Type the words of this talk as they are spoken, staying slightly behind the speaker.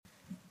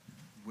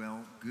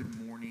Well, good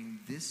morning.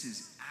 This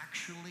is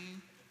actually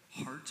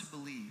hard to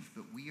believe,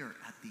 but we are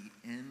at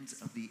the end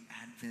of the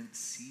Advent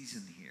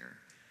season here.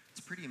 It's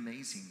pretty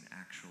amazing,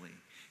 actually.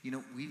 You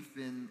know, we've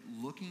been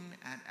looking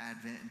at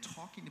Advent and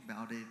talking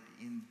about it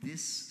in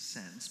this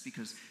sense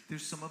because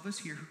there's some of us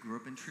here who grew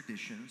up in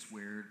traditions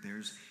where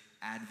there's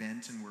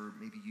Advent and we're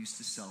maybe used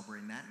to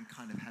celebrating that and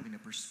kind of having a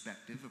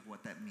perspective of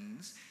what that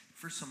means.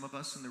 For some of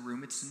us in the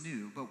room, it's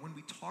new. But when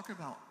we talk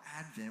about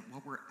Advent,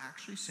 what we're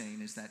actually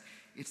saying is that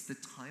it's the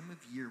time of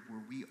year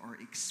where we are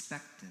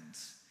expectant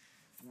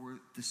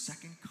for the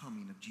second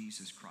coming of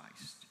Jesus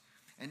Christ.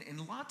 And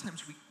a lot of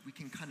times we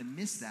can kind of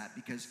miss that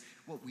because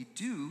what we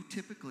do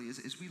typically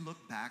is we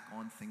look back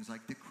on things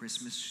like the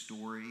Christmas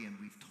story, and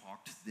we've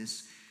talked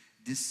this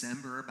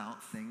December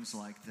about things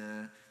like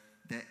the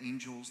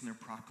angels and their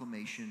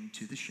proclamation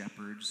to the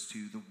shepherds,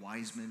 to the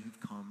wise men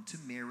who've come, to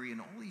Mary, and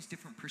all these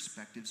different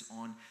perspectives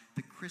on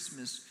the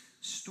Christmas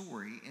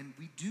story. And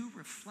we do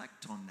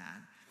reflect on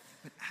that,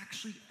 but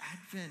actually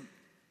Advent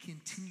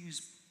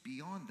continues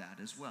beyond that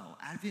as well.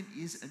 Advent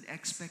is an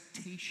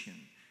expectation,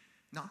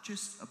 not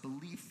just a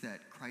belief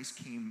that Christ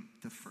came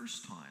the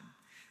first time,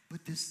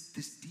 but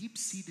this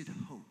deep-seated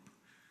hope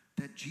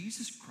that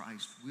Jesus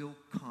Christ will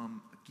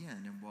come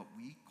again in what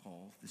we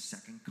call the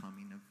second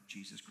coming of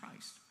Jesus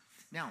Christ.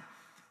 Now,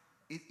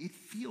 it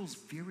feels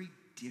very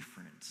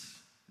different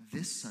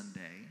this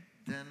Sunday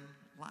than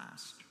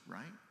last,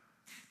 right?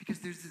 Because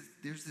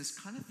there's this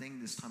kind of thing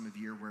this time of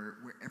year where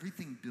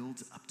everything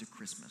builds up to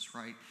Christmas,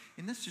 right?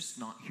 And that's just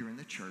not here in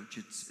the church.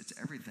 It's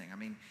everything. I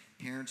mean,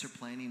 parents are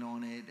planning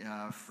on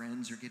it.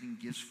 Friends are getting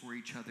gifts for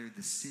each other.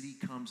 The city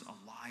comes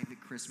alive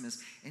at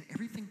Christmas. And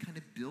everything kind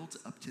of builds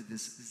up to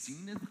this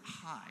zenith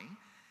high.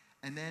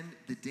 And then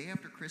the day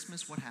after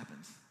Christmas, what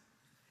happens?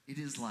 It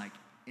is like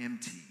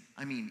empty.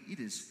 I mean, it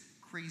is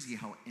crazy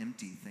how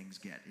empty things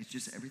get. It's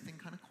just everything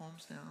kind of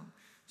calms down,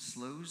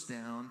 slows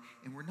down,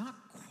 and we're not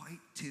quite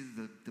to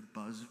the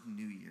buzz of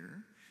New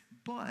Year,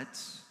 but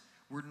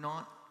we're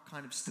not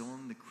kind of still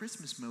in the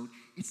Christmas mode.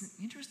 It's an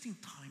interesting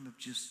time of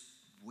just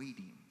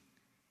waiting.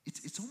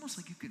 It's almost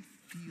like you can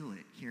feel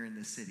it here in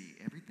the city.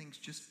 Everything's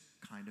just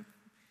kind of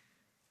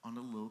on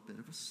a little bit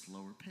of a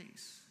slower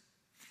pace.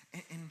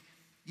 And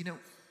you know,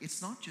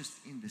 it's not just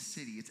in the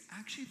city. It's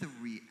actually the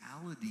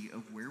reality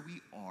of where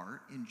we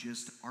are in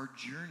just our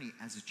journey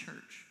as a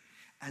church,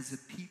 as a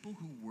people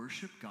who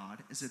worship God,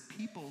 as a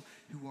people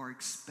who are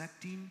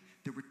expecting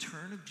the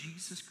return of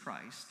Jesus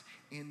Christ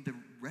and the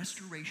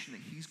restoration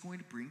that he's going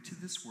to bring to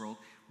this world.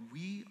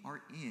 We are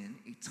in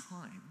a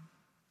time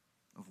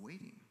of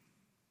waiting.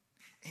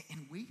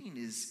 And waiting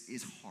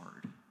is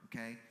hard,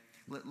 okay?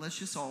 Let's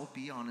just all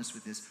be honest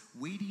with this.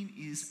 Waiting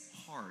is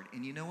hard.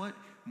 And you know what?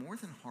 More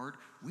than hard,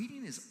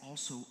 waiting is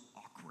also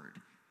awkward.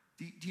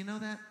 Do you know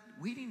that?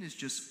 Waiting is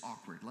just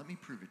awkward. Let me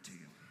prove it to you.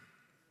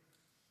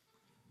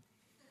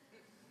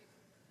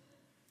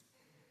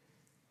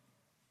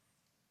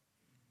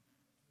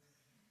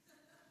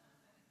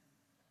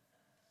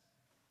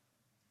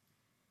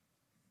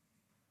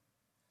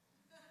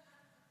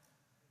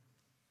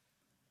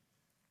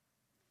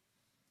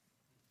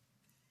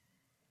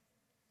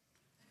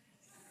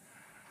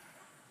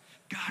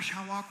 Gosh,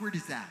 how awkward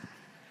is that?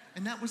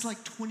 And that was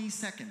like 20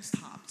 seconds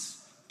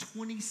tops.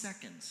 20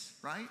 seconds,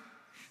 right?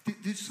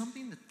 There's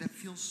something that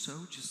feels so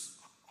just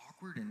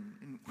awkward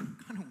and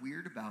kind of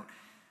weird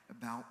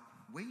about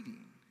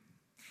waiting.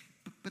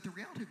 But the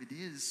reality of it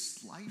is,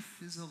 life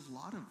is a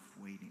lot of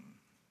waiting.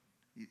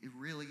 It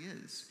really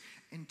is.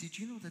 And did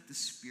you know that the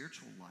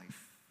spiritual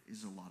life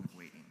is a lot of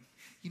waiting?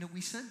 You know,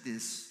 we said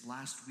this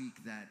last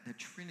week that the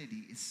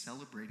Trinity is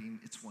celebrating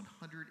its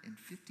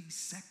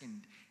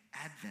 152nd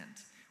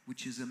Advent,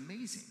 which is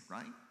amazing,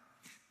 right?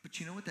 But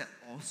you know what that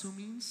also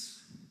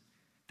means?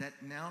 That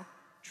now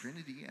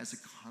Trinity, as a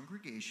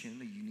congregation,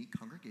 a unique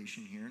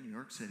congregation here in New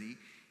York City,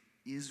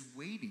 is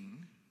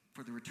waiting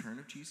for the return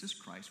of Jesus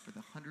Christ for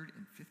the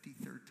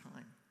 153rd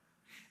time.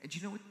 And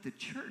you know what? The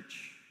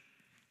church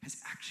has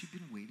actually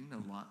been waiting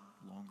a lot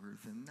longer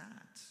than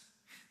that.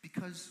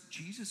 Because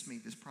Jesus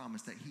made this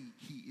promise that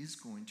he is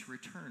going to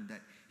return,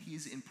 that he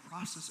is in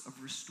process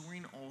of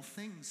restoring all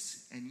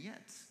things, and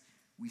yet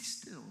we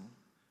still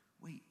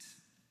wait.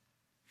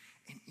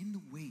 And in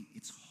the wait,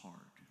 it's hard.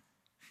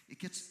 It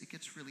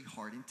gets really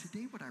hard. And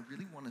today what I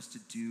really want us to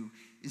do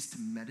is to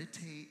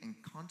meditate and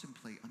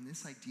contemplate on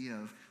this idea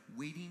of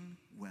waiting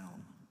well.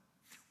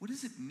 What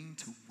does it mean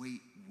to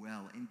wait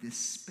well in this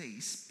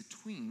space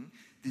between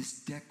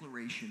this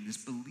declaration,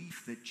 this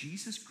belief that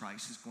Jesus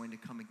Christ is going to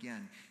come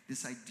again,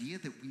 this idea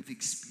that we've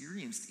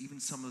experienced even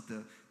some of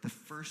the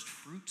first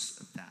fruits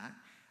of that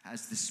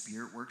as the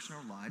Spirit works in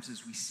our lives,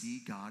 as we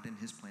see God and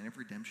his plan of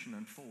redemption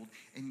unfold,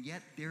 and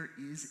yet there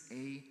is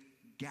a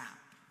gap.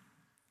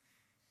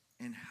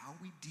 And how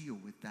we deal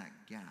with that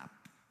gap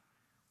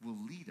will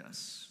lead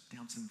us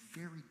down some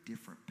very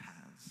different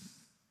paths.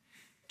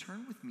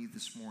 Turn with me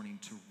this morning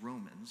to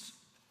Romans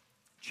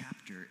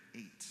chapter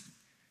 8.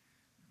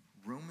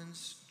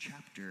 Romans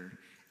chapter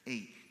 8.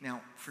 8.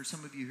 Now, for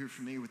some of you who are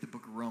familiar with the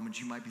book of Romans,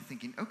 you might be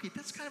thinking, okay,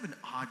 that's kind of an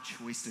odd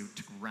choice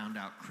to round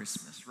out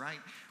Christmas, right?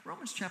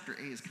 Romans chapter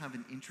 8 is kind of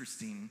an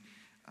interesting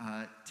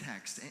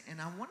text. And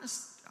I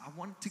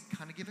want to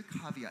kind of give a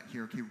caveat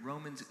here. Okay,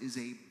 Romans is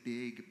a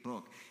big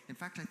book. In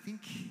fact, I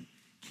think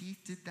Keith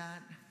did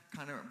that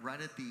kind of right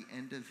at the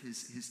end of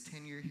his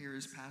tenure here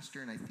as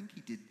pastor, and I think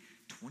he did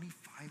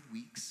 25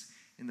 weeks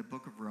in the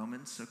book of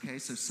Romans. Okay,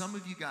 so some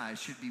of you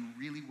guys should be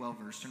really well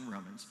versed in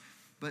Romans.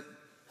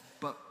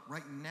 But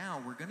right now,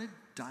 we're going to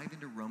dive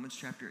into Romans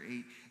chapter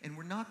 8, and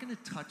we're not going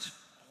to touch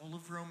all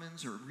of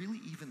Romans or really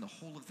even the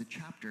whole of the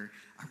chapter.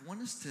 I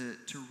want us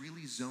to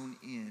really zone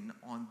in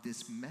on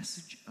this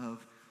message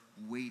of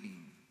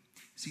waiting.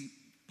 See,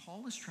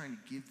 Paul is trying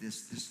to give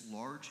this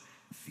large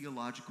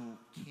theological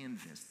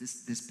canvas,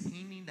 this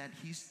painting that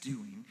he's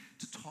doing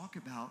to talk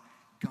about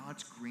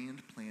God's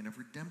grand plan of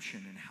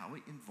redemption and how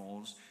it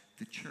involves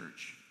the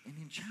church. And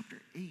in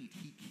chapter 8,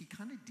 he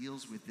kind of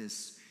deals with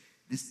this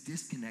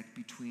disconnect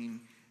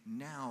between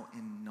now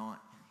and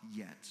not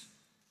yet.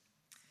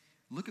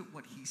 Look at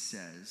what he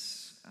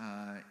says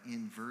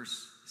in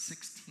verse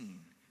 16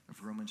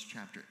 of Romans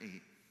chapter 8.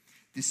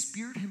 The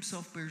Spirit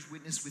himself bears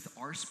witness with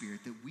our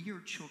spirit that we are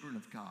children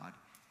of God,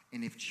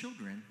 and if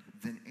children,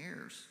 then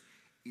heirs,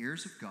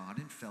 heirs of God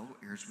and fellow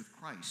heirs with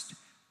Christ,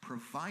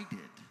 provided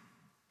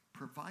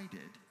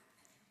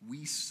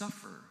we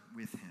suffer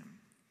with him,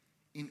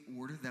 in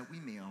order that we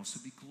may also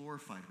be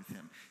glorified with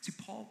him. See,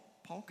 Paul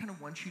kind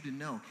of wants you to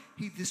know,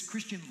 hey, this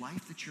Christian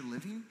life that you're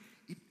living,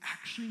 it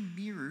actually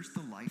mirrors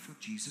the life of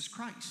Jesus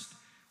Christ,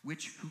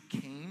 who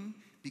came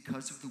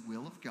because of the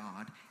will of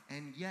God,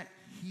 and yet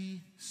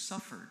he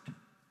suffered,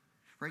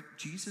 right?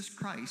 Jesus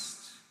Christ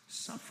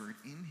suffered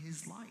in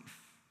his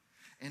life,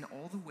 and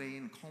all the way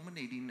and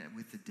culminating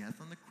with the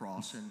death on the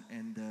cross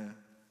and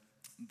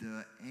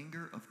the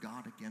anger of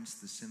God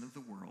against the sin of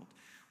the world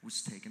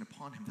was taken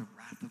upon him, the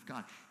wrath of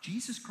God.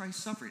 Jesus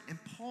Christ suffered, and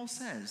Paul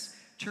says,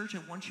 church, I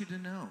want you to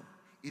know,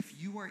 if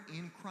you are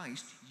in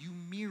Christ, you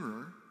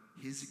mirror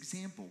his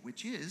example,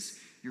 which is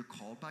you're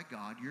called by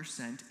God, you're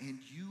sent, and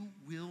you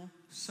will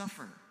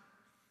suffer.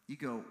 You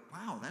go,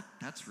 wow,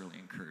 that's really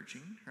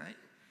encouraging, right?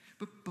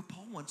 But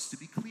Paul wants to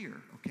be clear,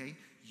 okay?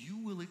 You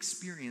will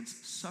experience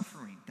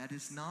suffering. That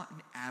is not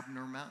an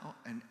abnormal,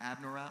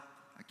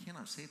 I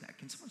cannot say that.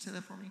 Can someone say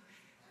that for me?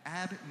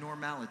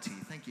 Abnormality,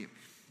 thank you.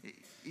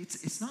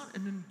 It's not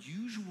an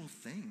unusual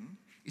thing.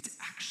 It's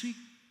actually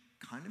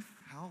kind of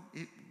how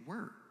it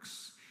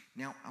works.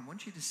 Now, I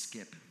want you to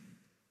skip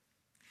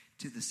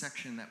to the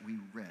section that we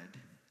read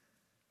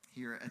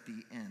here at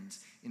the end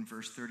in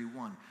verse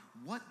 31.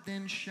 What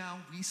then shall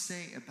we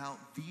say about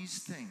these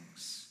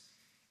things?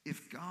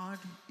 If God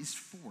is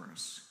for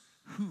us,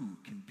 who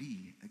can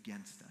be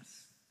against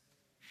us?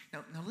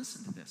 Now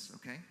listen to this,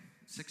 okay?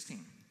 16.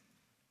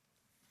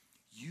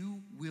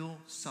 You will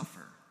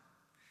suffer.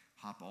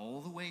 Hop all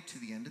the way to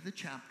the end of the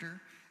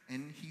chapter,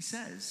 and he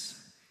says,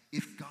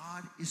 if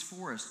God is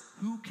for us,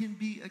 who can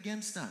be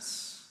against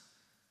us?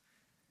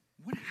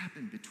 What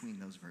happened between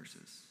those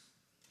verses?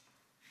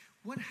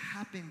 What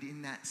happened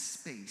in that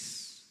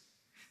space?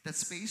 That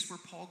space where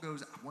Paul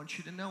goes, I want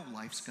you to know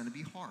life's going to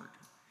be hard.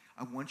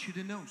 I want you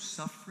to know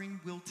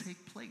suffering will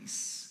take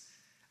place.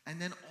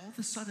 And then all of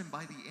a sudden,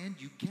 by the end,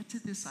 you get to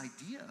this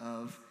idea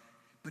of,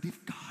 but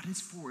if God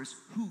is for us,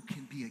 who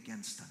can be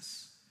against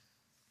us?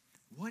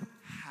 What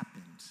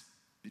happened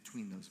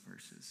between those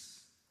verses?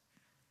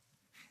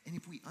 And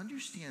if we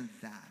understand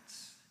that,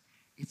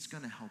 it's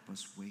going to help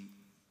us wait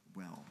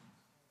well.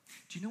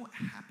 Do you know what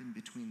happened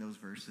between those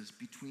verses?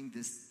 Between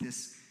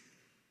this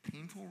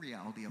painful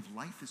reality of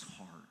life is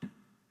hard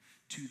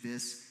to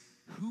this,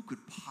 who could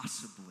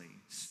possibly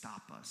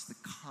stop us? The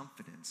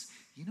confidence.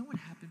 You know what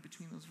happened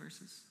between those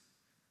verses?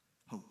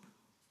 Hope.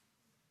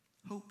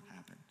 Hope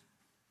happened.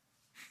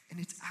 And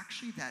it's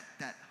actually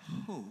that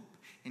hope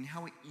and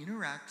how it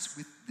interacts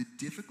with the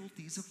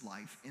difficulties of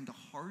life and the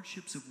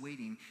hardships of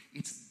waiting.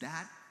 It's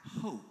that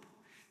hope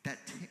that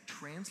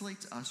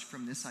translates us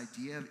from this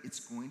idea of it's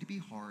going to be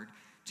hard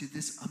to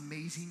this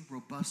amazing,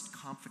 robust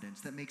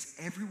confidence that makes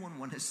everyone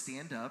want to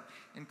stand up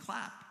and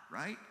clap,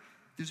 right?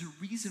 There's a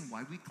reason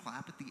why we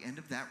clap at the end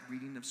of that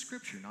reading of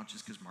Scripture, not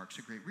just because Mark's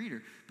a great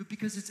reader, but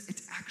because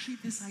it's actually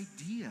this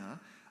idea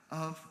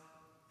of,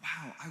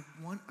 wow, I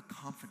want a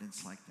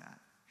confidence like that.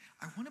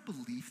 I want a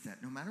belief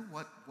that no matter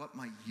what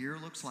my year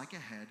looks like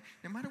ahead,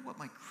 no matter what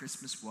my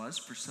Christmas was,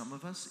 for some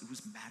of us, it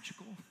was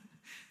magical.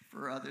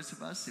 For others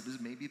of us, it was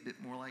maybe a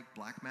bit more like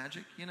black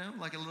magic,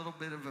 like a little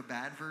bit of a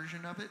bad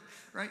version of it,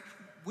 right?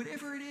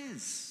 Whatever it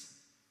is,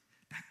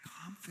 that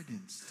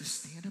confidence to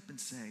stand up and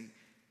say,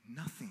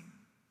 nothing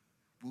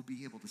will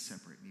be able to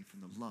separate me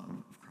from the love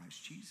of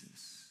Christ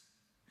Jesus.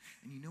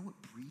 And you know what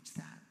breeds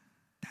that?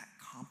 That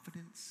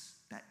confidence,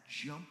 that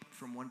jump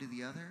from one to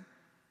the other?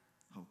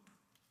 Hope.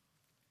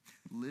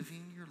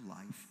 Living your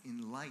life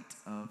in light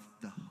of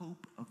the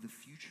hope of the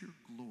future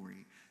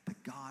glory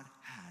that God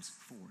has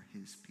for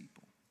his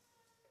people.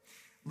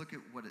 Look at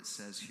what it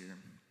says here.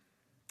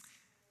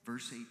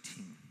 Verse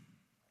 18.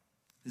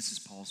 This is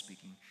Paul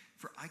speaking.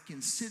 For I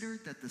consider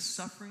that the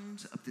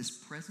sufferings of this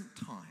present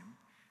time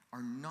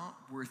are not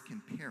worth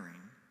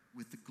comparing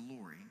with the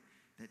glory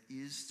that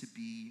is to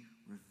be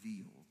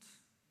revealed.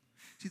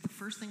 See, the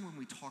first thing when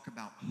we talk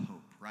about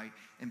hope, right?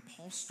 And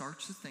Paul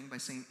starts the thing by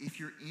saying, if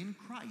you're in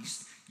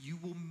Christ, you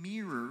will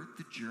mirror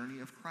the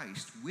journey of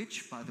Christ,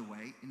 which, by the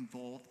way,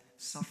 involved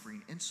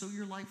suffering. And so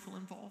your life will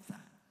involve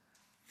that.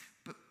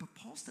 But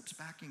Paul steps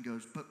back and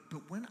goes, but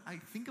when I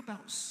think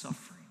about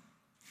suffering,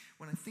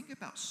 when I think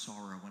about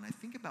sorrow, when I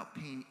think about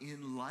pain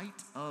in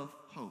light of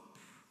hope,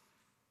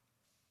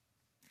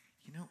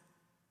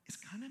 it's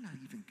kind of not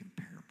even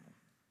comparable.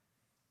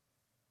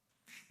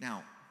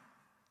 Now,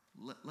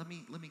 let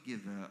me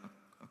give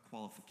a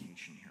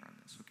qualification here on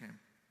this, okay?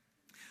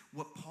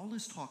 What Paul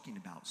is talking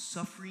about,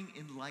 suffering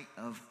in light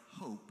of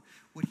hope,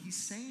 what he's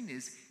saying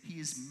is he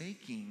is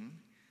making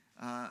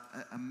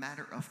a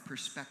matter of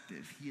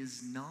perspective. He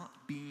is not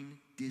being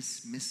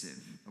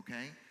dismissive,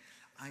 okay?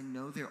 I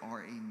know there are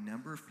a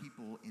number of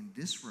people in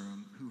this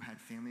room who had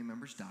family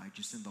members die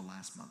just in the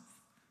last month.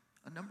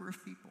 A number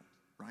of people,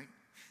 right?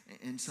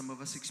 And some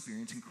of us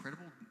experience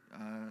incredible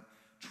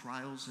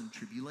trials and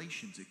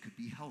tribulations. It could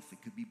be health.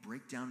 It could be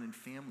breakdown in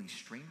families,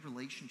 strained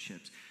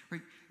relationships,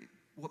 right?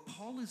 What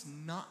Paul is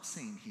not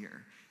saying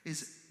here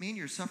is, man,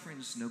 your suffering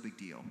is no big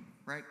deal,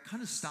 right?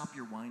 Kind of stop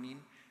your whining,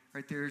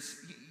 right? There's,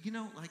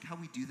 like how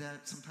we do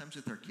that sometimes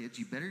with our kids.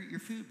 You better eat your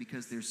food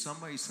because there's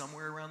somebody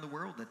somewhere around the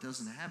world that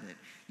doesn't have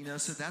it,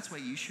 so that's why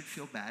you should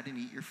feel bad and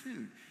eat your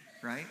food,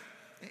 right?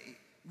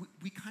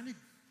 We kind of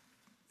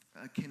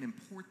can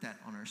import that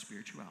on our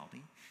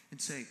spirituality and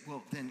say,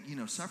 well, then,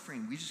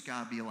 suffering, we just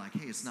got to be like,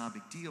 hey, it's not a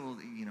big deal.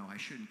 I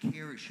shouldn't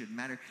care. It shouldn't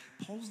matter.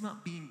 Paul's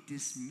not being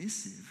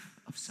dismissive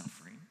of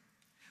suffering.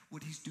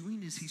 What he's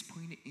doing is he's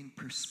putting it in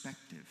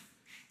perspective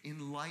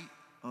in light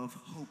of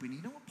hope. And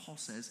you know what Paul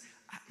says?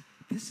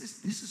 This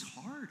is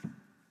hard.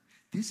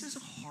 This is a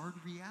hard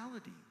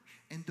reality.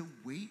 And the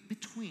weight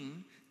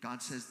between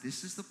God says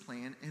this is the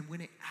plan and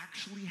when it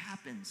actually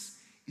happens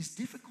is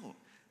difficult.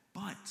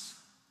 But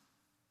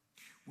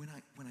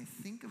when I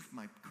think of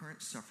my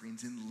current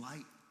sufferings in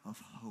light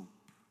of hope,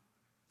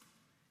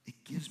 it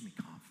gives me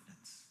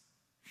confidence.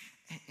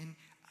 And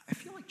I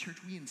feel like, church,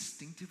 we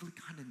instinctively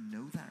kind of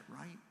know that,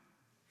 right?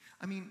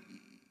 I mean,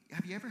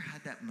 have you ever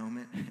had that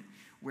moment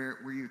where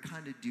you're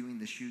kind of doing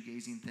the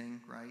shoegazing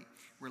thing, right?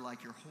 Where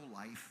like your whole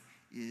life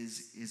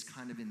is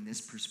kind of in this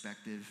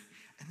perspective,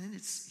 and then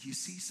you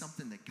see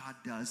something that God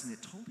does, and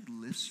it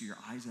totally lifts your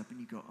eyes up, and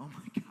you go, oh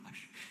my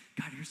gosh,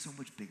 God, you're so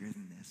much bigger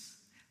than this.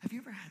 Have you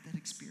ever had that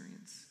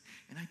experience?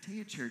 And I tell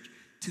you, church,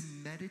 to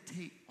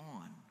meditate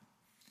on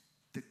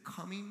the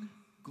coming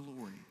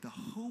glory, the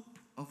hope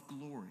of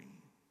glory,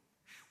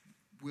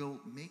 will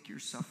make your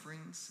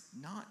sufferings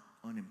not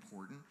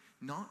unimportant,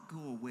 not go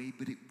away,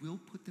 but it will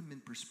put them in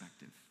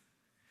perspective.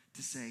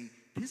 To say,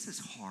 this is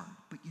hard,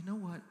 but you know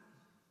what?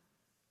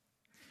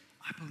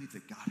 I believe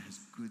that God has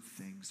good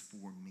things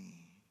for me.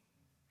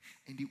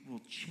 And it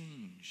will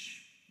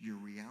change your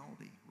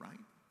reality, right?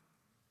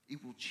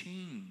 It will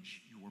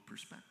change your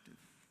perspective.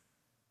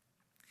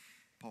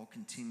 Paul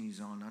continues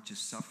on, not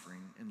just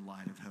suffering in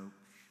light of hope,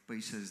 but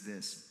he says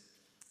this,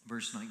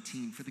 verse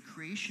 19, for the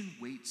creation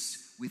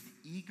waits with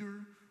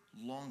eager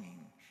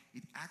longing.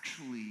 It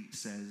actually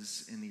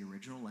says in the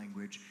original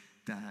language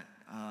that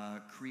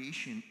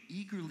creation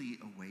eagerly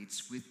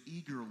awaits with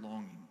eager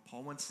longing.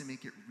 Paul wants to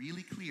make it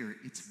really clear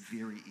it's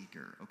very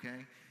eager,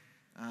 okay?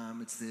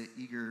 It's the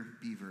eager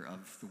beaver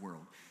of the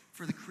world.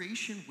 For the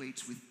creation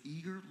waits with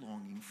eager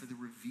longing for the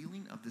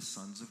revealing of the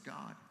sons of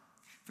God.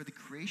 For the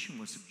creation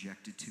was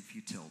subjected to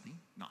futility,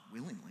 not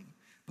willingly,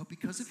 but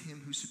because of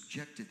him who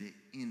subjected it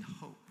in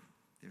hope.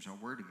 There's our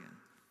word again.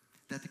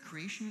 That the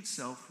creation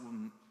itself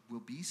will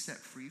be set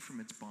free from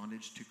its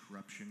bondage to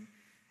corruption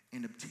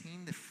and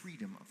obtain the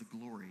freedom of the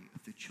glory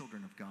of the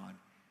children of God.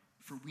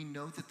 For we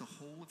know that the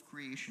whole of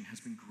creation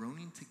has been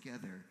groaning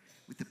together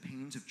with the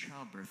pains of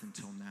childbirth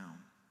until now.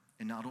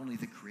 And not only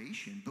the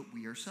creation, but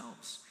we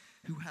ourselves,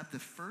 who have the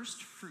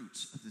first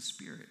fruits of the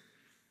Spirit.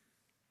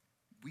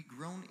 We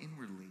groan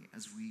inwardly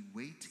as we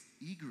wait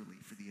eagerly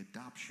for the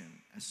adoption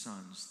as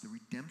sons, the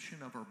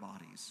redemption of our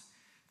bodies.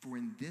 For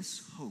in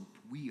this hope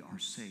we are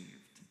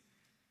saved.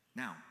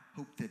 Now,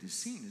 hope that is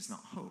seen is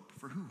not hope,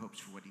 for who hopes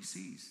for what he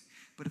sees?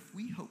 But if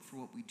we hope for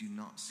what we do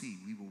not see,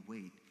 we will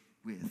wait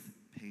with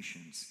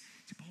patience.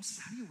 See, Paul says,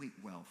 how do you wait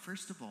well?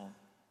 First of all,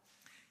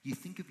 you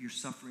think of your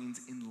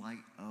sufferings in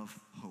light of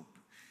hope.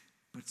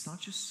 But it's not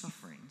just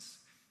sufferings.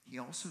 He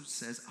also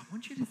says, I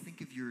want you to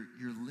think of your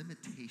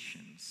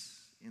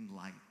limitations in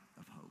light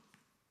of hope.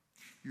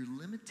 Your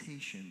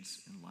limitations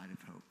in light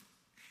of hope.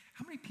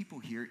 How many people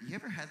here, you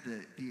ever had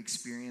the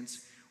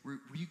experience where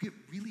you get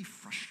really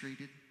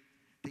frustrated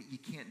that you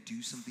can't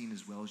do something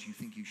as well as you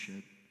think you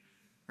should,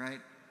 right?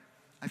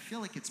 I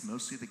feel like it's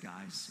mostly the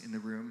guys in the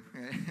room,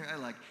 right?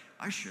 Like,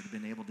 I should have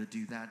been able to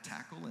do that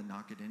tackle and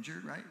not get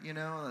injured, right?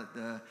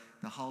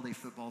 The holiday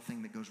football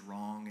thing that goes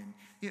wrong.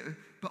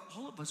 But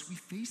all of us, we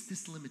face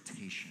this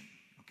limitation,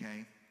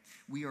 okay?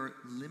 We are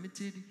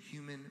limited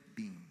human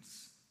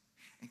beings.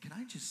 And can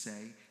I just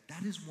say,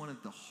 that is one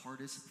of the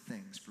hardest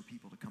things for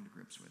people to come to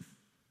grips with.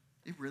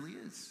 It really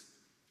is.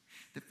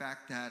 The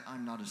fact that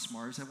I'm not as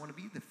smart as I want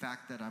to be, the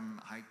fact that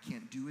I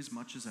can't do as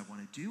much as I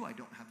want to do, I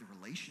don't have the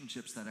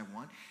relationships that I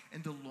want,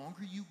 and the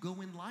longer you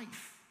go in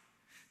life,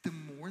 the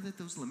more that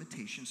those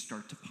limitations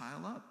start to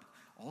pile up.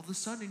 All of a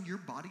sudden, your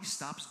body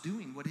stops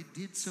doing what it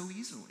did so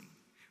easily,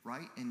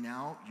 right? And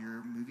now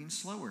you're moving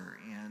slower,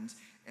 and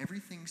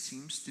everything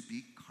seems to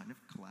be kind of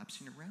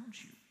collapsing around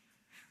you,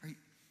 right?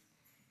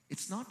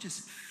 It's not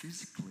just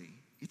physically,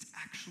 it's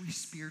actually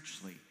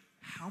spiritually.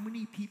 How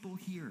many people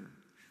here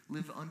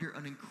live under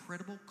an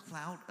incredible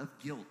cloud of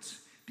guilt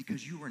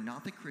because you are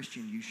not the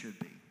Christian you should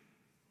be?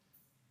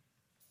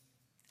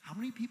 How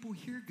many people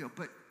here go,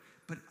 but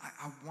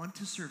I want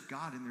to serve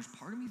God, and there's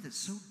part of me that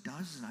so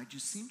doesn't. I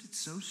just seem to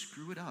so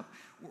screw it up.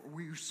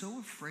 Or you're so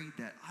afraid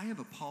that I have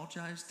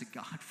apologized to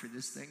God for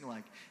this thing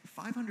like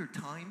 500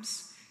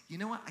 times. You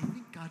know what? I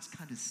think God's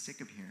kind of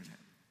sick of hearing it.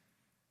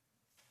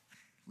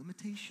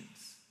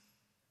 Limitations.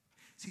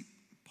 See,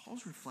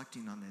 Paul's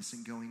reflecting on this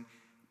and going,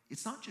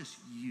 it's not just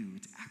you,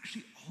 it's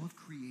actually all of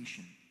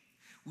creation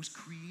was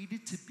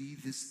created to be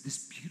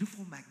this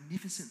beautiful,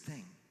 magnificent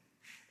thing.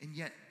 And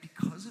yet,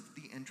 because of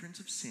the entrance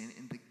of sin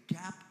and the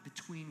gap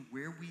between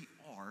where we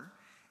are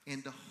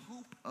and the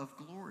hope of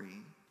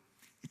glory,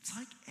 it's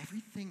like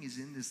everything is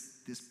in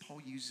this Paul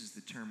uses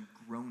the term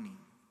groaning,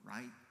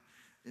 right?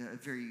 A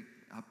very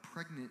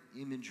pregnant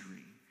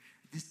imagery.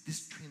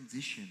 This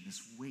transition,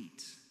 this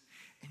weight.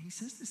 And he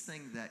says this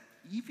thing that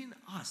even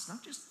us,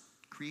 not just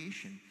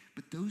creation,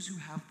 but those who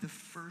have the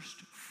first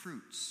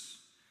fruits.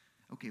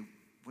 Okay,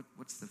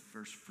 what's the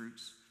first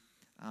fruits?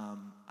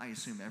 I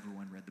assume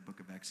everyone read the book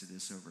of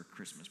Exodus over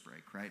Christmas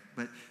break, right?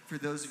 But for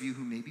those of you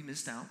who maybe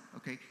missed out,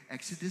 okay,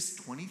 Exodus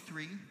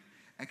 23,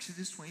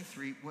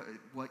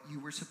 what you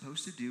were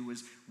supposed to do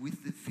was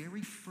with the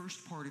very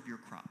first part of your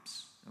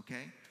crops,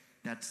 okay?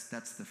 That's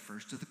the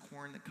first of the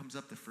corn that comes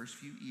up, the first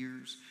few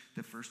ears,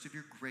 the first of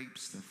your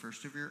grapes, the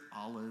first of your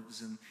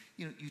olives, and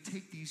you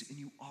take these and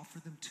you offer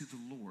them to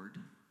the Lord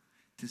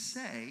to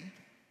say,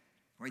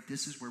 right,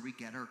 this is where we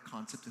get our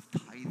concept of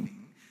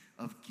tithing,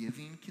 of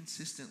giving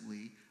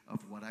consistently of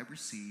what I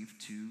receive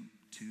to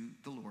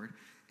the Lord.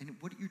 And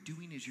what you're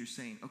doing is you're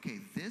saying, okay,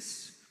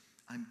 this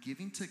I'm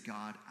giving to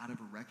God out of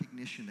a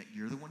recognition that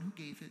you're the one who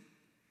gave it,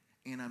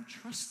 and I'm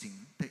trusting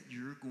that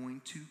you're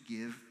going to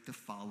give the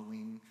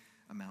following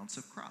amounts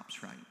of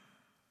crops, right?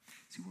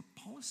 See, what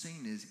Paul is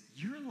saying is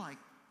you're like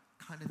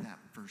kind of that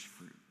first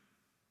fruit.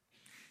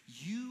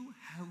 You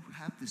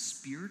have the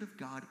Spirit of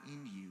God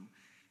in you.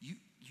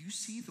 You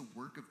see the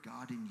work of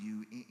God in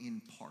you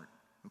in part,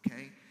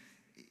 okay?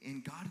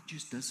 And God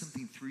just does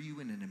something through you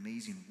in an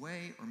amazing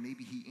way, or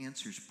maybe he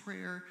answers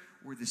prayer,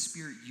 or the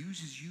Spirit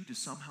uses you to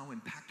somehow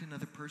impact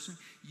another person.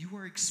 You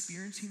are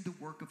experiencing the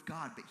work of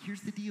God, but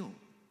here's the deal.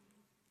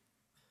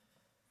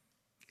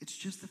 It's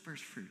just the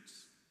first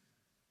fruits.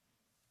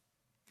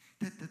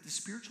 That the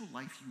spiritual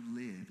life you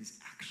live is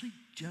actually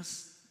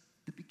just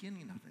the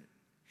beginning of it.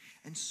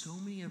 And so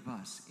many of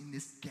us in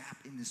this gap,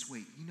 in this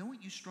way, you know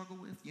what you struggle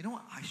with? You know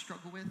what I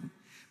struggle with?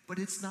 But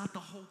it's not the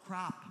whole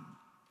crop.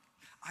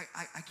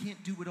 I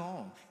can't do it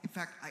all. In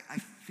fact, I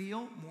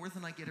fail more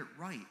than I get it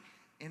right.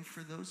 And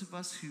for those of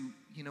us who,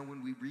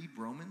 when we read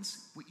Romans,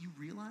 what you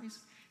realize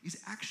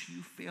is actually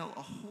you fail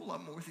a whole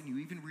lot more than you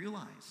even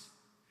realize.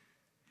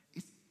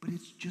 But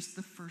it's just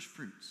the first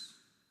fruits.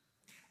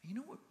 And you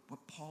know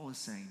what Paul is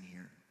saying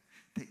here?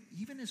 That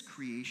even as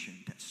creation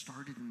that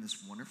started in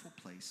this wonderful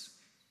place,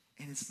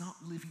 and it's not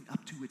living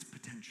up to its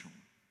potential.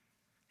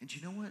 And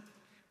you know what?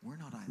 We're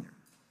not either.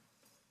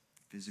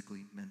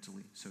 Physically,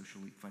 mentally,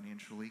 socially,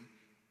 financially,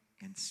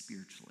 and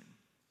spiritually.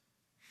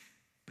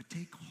 But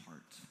take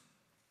heart.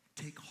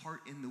 Take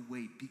heart in the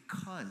wait,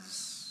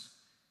 because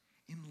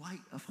in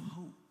light of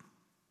hope,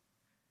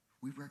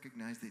 we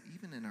recognize that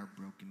even in our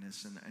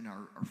brokenness and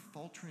our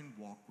faltering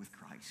walk with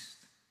Christ,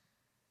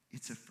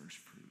 it's a first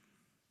fruit.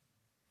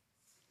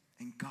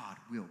 And God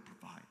will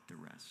provide the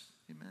rest.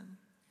 Amen?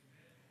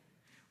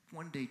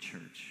 One day,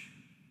 church,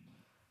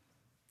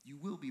 you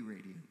will be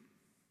radiant.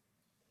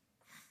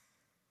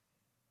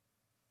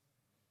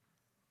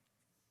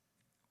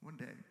 One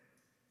day.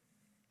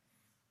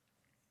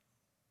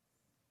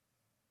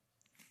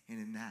 And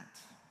in that,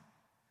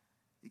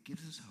 it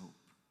gives us hope,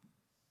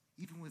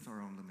 even with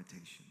our own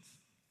limitations.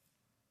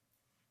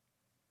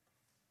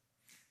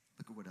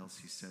 Look at what else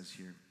he says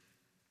here.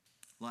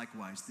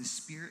 Likewise, the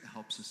Spirit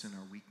helps us in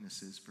our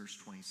weaknesses, verse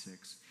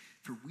 26.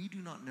 For we do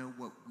not know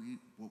what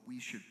we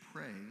should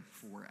pray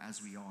for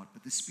as we ought,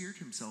 but the Spirit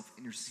himself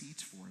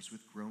intercedes for us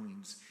with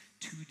groanings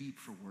too deep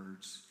for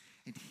words.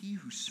 And he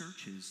who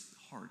searches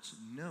hearts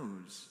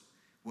knows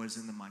what is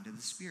in the mind of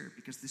the Spirit,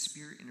 because the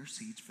Spirit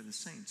intercedes for the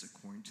saints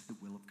according to the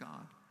will of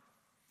God.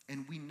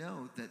 And we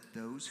know that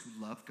those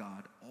who love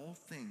God, all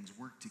things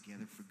work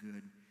together for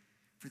good,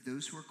 for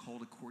those who are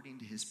called according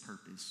to his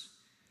purpose.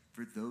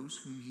 For those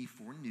whom he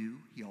foreknew,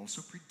 he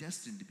also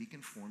predestined to be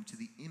conformed to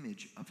the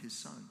image of his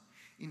Son,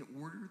 in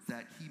order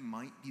that he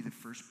might be the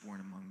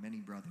firstborn among many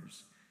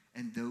brothers.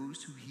 And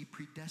those who he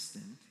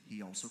predestined,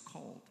 he also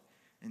called.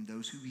 And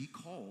those who he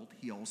called,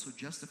 he also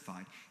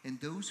justified. And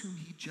those whom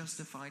he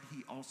justified,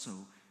 he also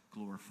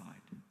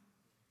glorified.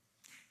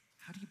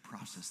 How do you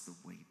process the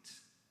weight?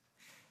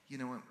 You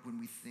know what? When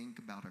we think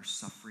about our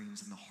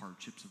sufferings and the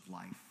hardships of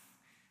life,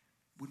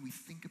 when we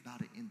think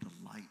about it in the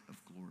light of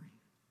glory,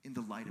 in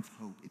the light of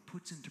hope, it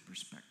puts into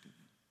perspective.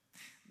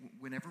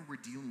 Whenever we're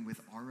dealing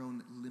with our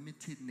own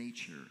limited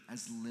nature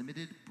as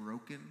limited,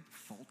 broken,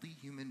 faulty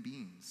human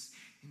beings,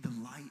 in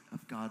the light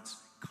of God's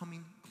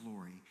coming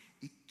glory,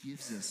 it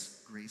gives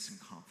us grace and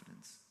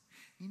confidence.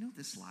 You know,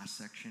 this last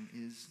section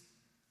is,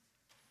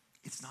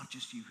 it's not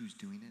just you who's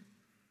doing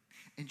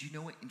it. And you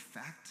know what? In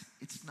fact,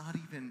 it's not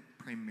even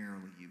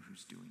primarily you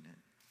who's doing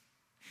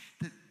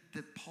it.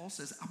 That Paul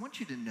says, I want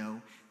you to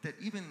know that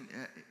even,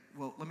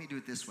 well, let me do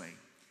it this way.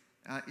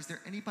 Is there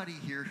anybody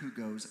here who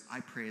goes, I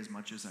pray as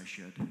much as I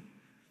should?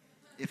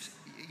 If,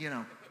 you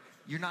know,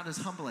 you're not as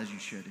humble as you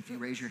should if you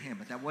raise your hand,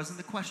 but that wasn't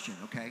the question,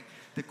 okay?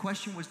 The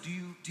question was, do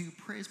you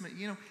pray as much?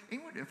 You know,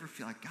 anyone ever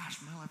feel like, gosh,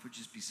 my life would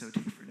just be so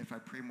different if I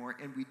pray more?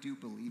 And we do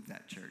believe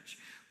that, church.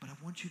 But I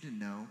want you to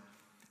know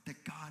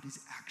that God is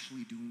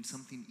actually doing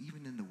something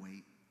even in the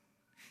wait,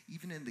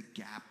 even in the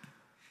gap,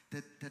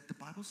 that the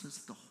Bible says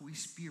that the Holy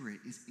Spirit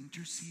is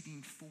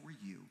interceding for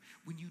you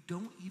when you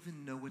don't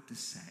even know what to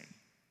say.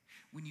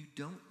 When you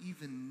don't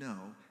even know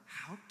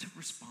how to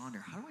respond or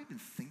how do I even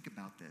think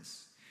about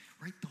this,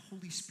 right? The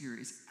Holy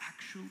Spirit is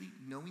actually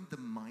knowing the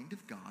mind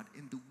of God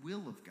and the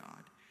will of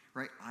God,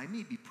 right? I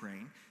may be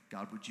praying,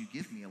 God, would you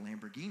give me a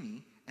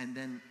Lamborghini? And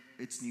then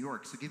it's New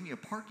York, so give me a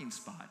parking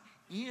spot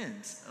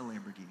and a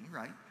Lamborghini,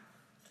 right?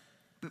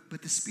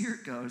 But the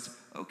Spirit goes,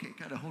 okay,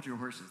 kind of hold your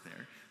horses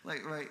there.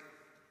 Like, right,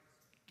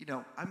 you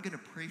know, I'm going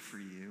to pray for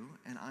you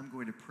and I'm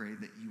going to pray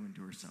that you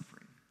endure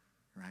suffering,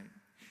 right?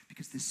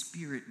 Because the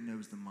Spirit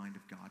knows the mind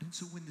of God. And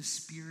so when the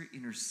Spirit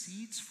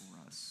intercedes for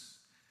us,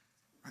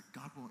 right,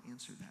 God will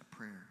answer that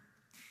prayer.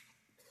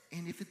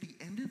 And if at the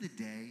end of the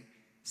day,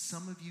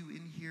 some of you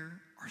in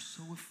here are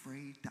so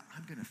afraid that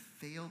I'm going to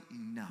fail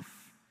enough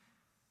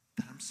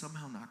that I'm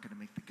somehow not going to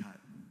make the cut,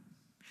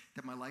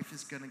 that my life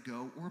is going to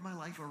go, or my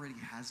life already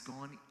has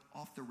gone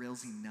off the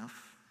rails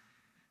enough,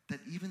 that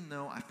even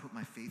though I've put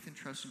my faith and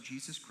trust in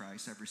Jesus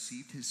Christ, I've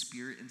received his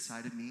Spirit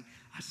inside of me,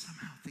 I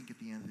somehow think at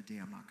the end of the day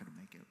I'm not going to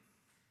make it.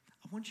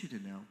 I want you to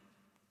know,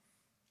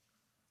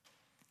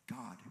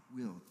 God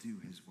will do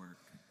his work.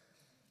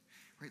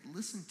 Right?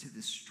 Listen to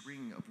this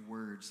string of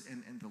words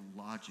and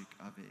the logic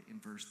of it in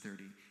verse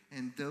 30.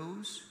 And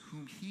those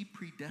whom he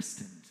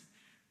predestined,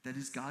 that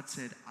is, God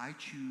said, I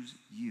choose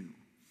you.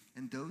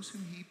 And those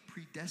whom he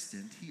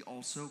predestined, he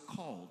also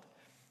called.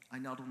 I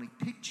not only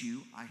picked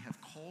you, I have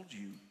called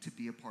you to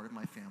be a part of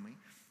my family.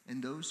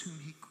 And those whom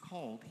he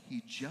called,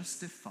 he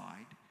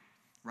justified.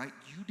 Right?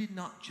 You did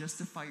not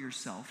justify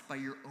yourself by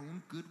your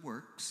own good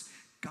works.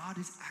 God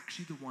is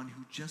actually the one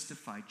who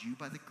justified you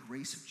by the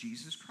grace of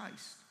Jesus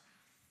Christ.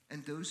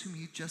 And those whom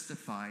he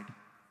justified,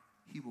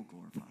 he will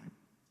glorify.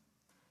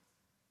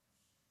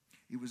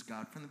 It was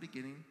God from the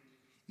beginning.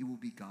 It will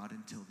be God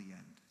until the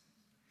end.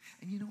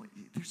 And you know what?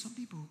 There's some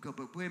people who go,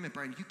 but wait a minute,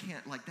 Brian, you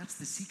can't, like, that's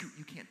the secret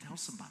you can't tell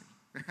somebody,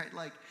 right?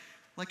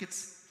 Like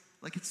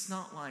it's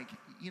not like,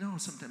 you know,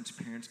 sometimes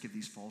parents give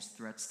these false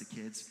threats to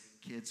kids.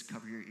 Kids,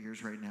 cover your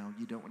ears right now.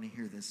 You don't want to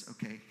hear this,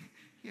 okay?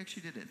 He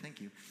actually did it,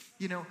 thank you.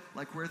 You know,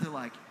 like where they're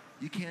like,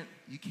 you can't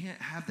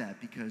have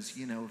that because,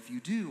 you know, if you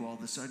do, all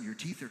of a sudden your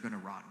teeth are going to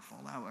rot and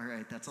fall out. All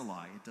right, that's a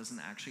lie. It doesn't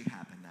actually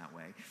happen that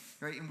way,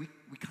 right? And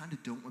we kind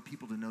of don't want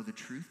people to know the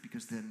truth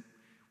because then,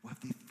 what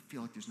if they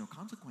feel like there's no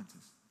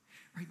consequences,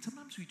 right? And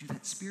sometimes we do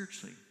that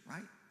spiritually,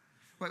 right?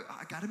 Right,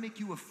 I got to make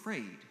you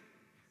afraid,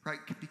 right?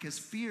 Because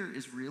fear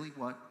is really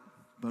what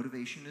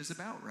motivation is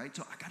about, right?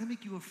 So I got to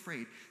make you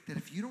afraid that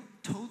if you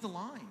don't toe the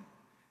line,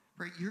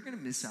 right, you're going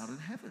to miss out on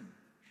heaven.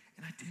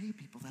 And I tell you,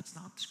 people, that's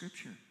not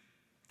Scripture.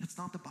 That's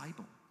not the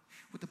Bible.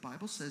 What the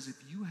Bible says, if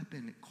you have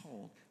been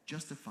called,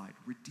 justified,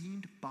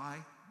 redeemed by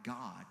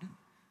God,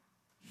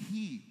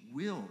 he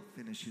will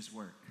finish his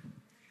work,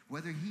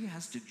 whether he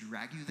has to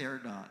drag you there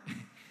or not.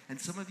 And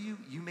some of you,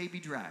 you may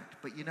be dragged,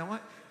 but you know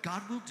what?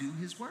 God will do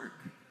his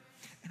work.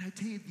 And I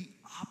tell you, the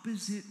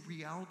opposite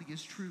reality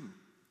is true.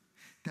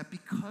 That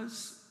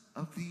because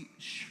of the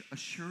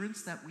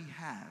assurance that we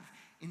have,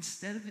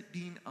 instead of it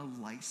being a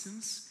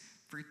license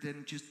for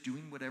then just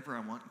doing whatever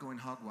I want, going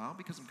hog wild,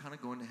 because I'm kind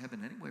of going to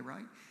heaven anyway,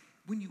 right?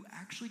 When you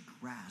actually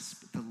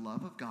grasp the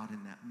love of God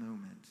in that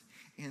moment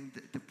and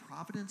the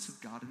providence of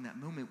God in that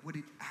moment, what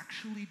it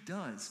actually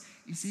does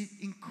is it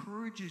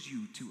encourages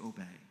you to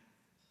obey.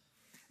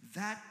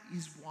 That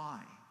is why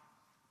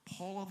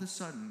Paul all of a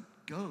sudden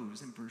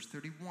goes in verse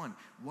 31,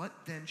 what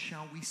then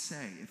shall we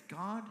say? If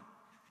God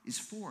is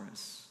for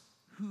us,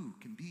 who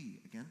can be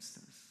against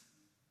us?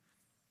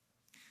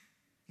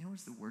 You know,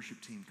 as the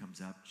worship team comes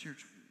up,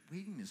 church,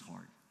 waiting is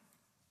hard.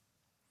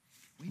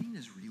 Waiting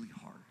is really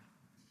hard,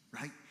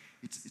 right?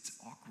 It's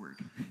awkward.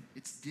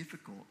 It's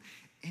difficult.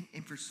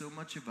 And for so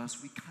much of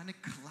us, we kind of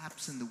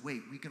collapse in the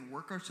wait. We can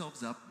work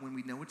ourselves up when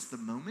we know it's the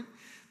moment,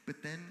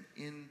 But then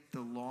in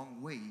the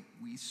long wait,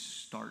 we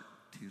start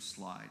to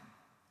slide.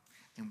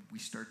 And we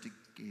start to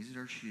gaze at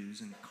our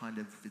shoes and kind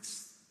of,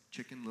 it's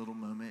Chicken Little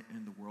moment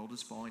and the world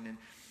is falling in.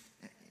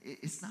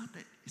 It's not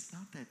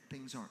that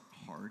things aren't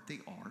hard. They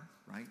are,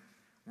 right?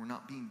 We're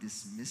not being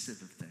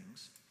dismissive of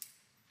things.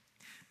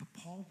 But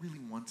Paul really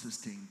wants us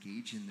to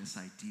engage in this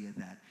idea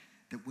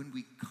that when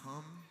we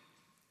come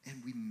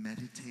and we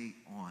meditate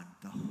on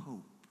the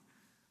hope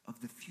of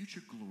the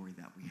future glory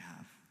that we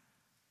have,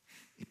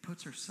 it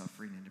puts our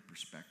suffering into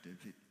perspective.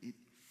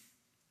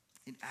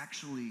 It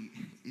actually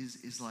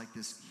is like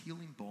this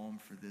healing balm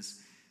for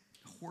this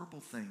horrible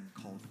thing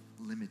called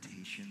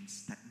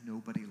limitations that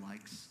nobody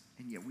likes,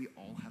 and yet we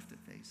all have to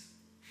face.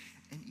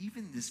 And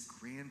even this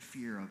grand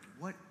fear of,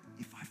 what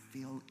if I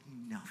fail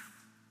enough?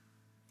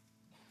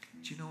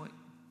 Do you know what?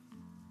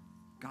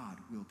 God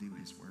will do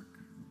his work.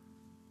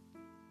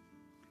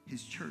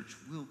 His church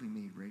will be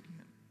made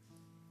radiant.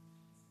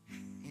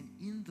 And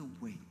in the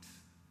wait,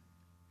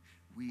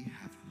 we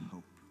have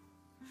hope.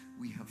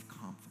 We have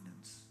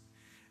confidence.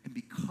 And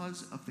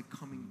because of the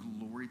coming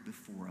glory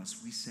before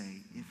us, we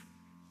say, if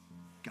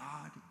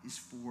God is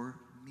for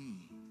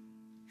me,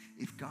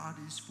 if God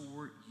is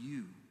for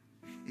you,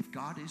 if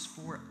God is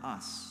for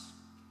us,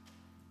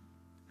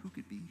 who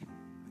could be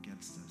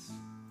against us?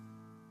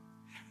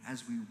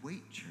 As we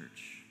wait,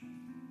 church,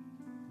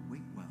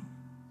 wait well.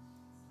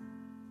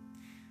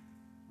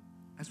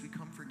 As we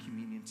come for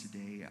communion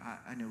today,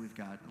 I know we've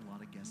got a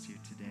lot of guests here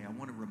today. I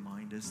want to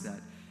remind us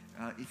that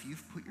if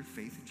you've put your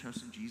faith and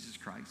trust in Jesus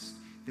Christ,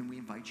 then we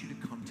invite you to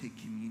come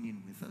take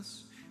communion with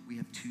us. We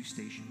have 2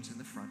 stations in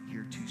the front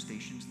here, 2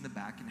 stations in the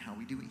back, and how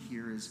we do it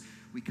here is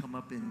we come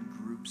up in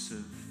groups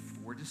of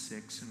 4 to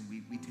 6, and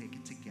we take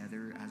it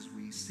together as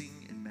we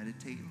sing and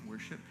meditate and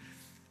worship.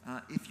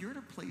 If you're in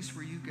a place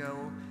where you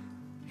go,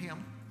 hey,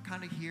 I'm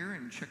kind of here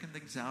and checking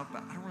things out,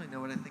 but I don't really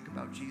know what I think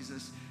about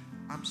Jesus,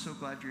 I'm so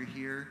glad you're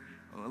here.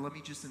 Let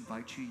me just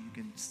invite you. You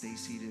can stay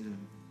seated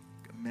and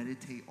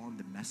meditate on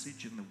the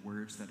message and the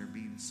words that are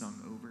being sung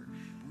over.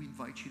 We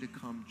invite you to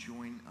come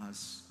join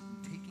us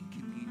in taking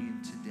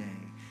communion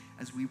today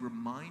as we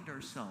remind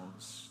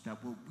ourselves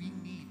that what we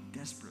need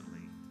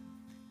desperately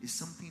is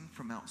something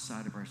from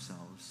outside of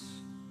ourselves.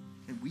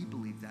 And we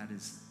believe that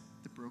is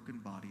the broken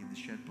body and the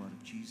shed blood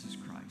of Jesus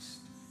Christ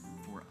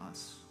for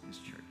us, his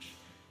church.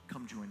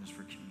 Come join us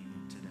for communion.